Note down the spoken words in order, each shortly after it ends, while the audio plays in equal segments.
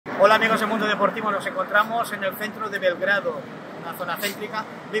Hola amigos de Mundo Deportivo, nos encontramos en el centro de Belgrado, una zona céntrica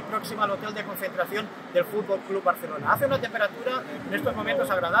muy próxima al hotel de concentración del FC Barcelona. Hace una temperatura en estos momentos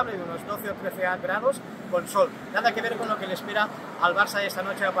agradable de unos 12 o 13 grados con sol. Nada que ver con lo que le espera al Barça esta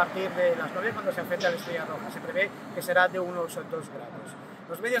noche a partir de las 9 cuando se enfrenta a la Estrella Roja. Se prevé que será de unos 2 grados.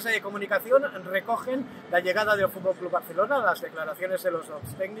 Los medios de comunicación recogen la llegada del FC Barcelona, las declaraciones de los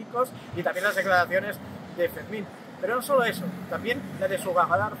técnicos y también las declaraciones de Fermín. Pero no solo eso, también la de su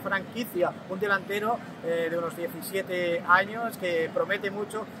jugador franquicia, un delantero de unos 17 años que promete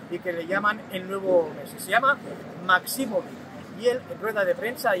mucho y que le llaman el nuevo Messi. Se llama Maksimović y él en rueda de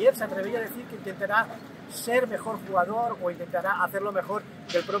prensa ayer se atrevía a decir que intentará ser mejor jugador o intentará hacerlo mejor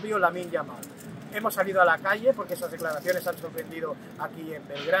que el propio Lamine Yamal. Hemos salido a la calle porque esas declaraciones han sorprendido aquí en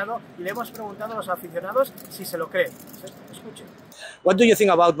Belgrado y le hemos preguntado a los aficionados si se lo creen. Escuchen. What do you think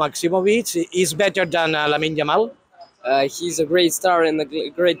about Maksimović? Is better than Lamine Yamal? He's a great star and a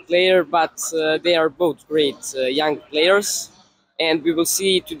great player, but they are both great young players, and we will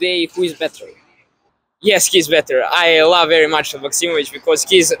see today who is better. Yes, he's better. I love very much Maksimović because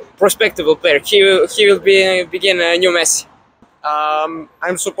he's a prospectable player. He will begin a new Messi. I'm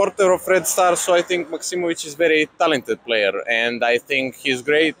a supporter of Red Star, so I think Maksimović is a very talented player, and I think he's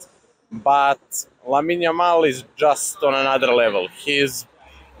great. But Lamine Yamal is just on another level. He's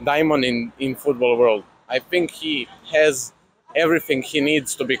diamond in football world. I think he has everything he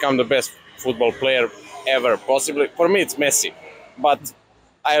needs to become the best football player ever. Possibly, for me, it's Messi, but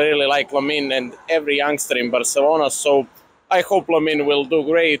I really like Lamine and every youngster in Barcelona. So I hope Lamine will do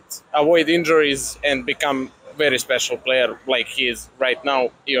great, avoid injuries, and become very special player like he is right now,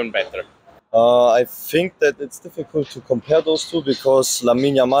 even better. I think that it's difficult to compare those two because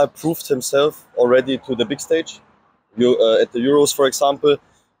Lamine Yamal proved himself already to the big stage. At the Euros, for example,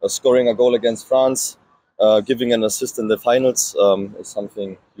 scoring a goal against France, giving an assist in the finals is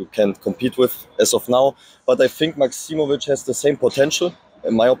something you can't compete with as of now. But I think Maksimović has the same potential,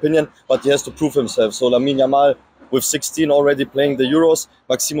 in my opinion, but he has to prove himself. So Lamine Yamal, with 16 already playing the Euros,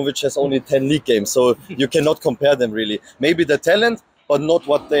 Maksimović has only 10 league games, so you cannot compare them really. Maybe the talent, but not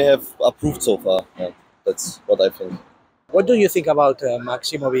what they have approved so far. Yeah, that's what I think. What do you think about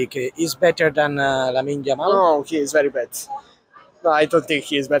Maksimović? Is better than Lamine Yamal? No, he is very bad. No, I don't think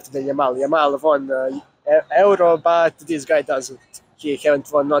he is better than Yamal. Yamal won Euro, but this guy doesn't. He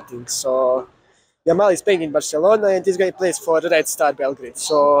haven't won nothing. So Yamal is playing in Barcelona, and this guy plays for Red Star Belgrade.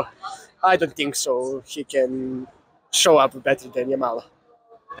 So I don't think so. He can show up better than Yamal.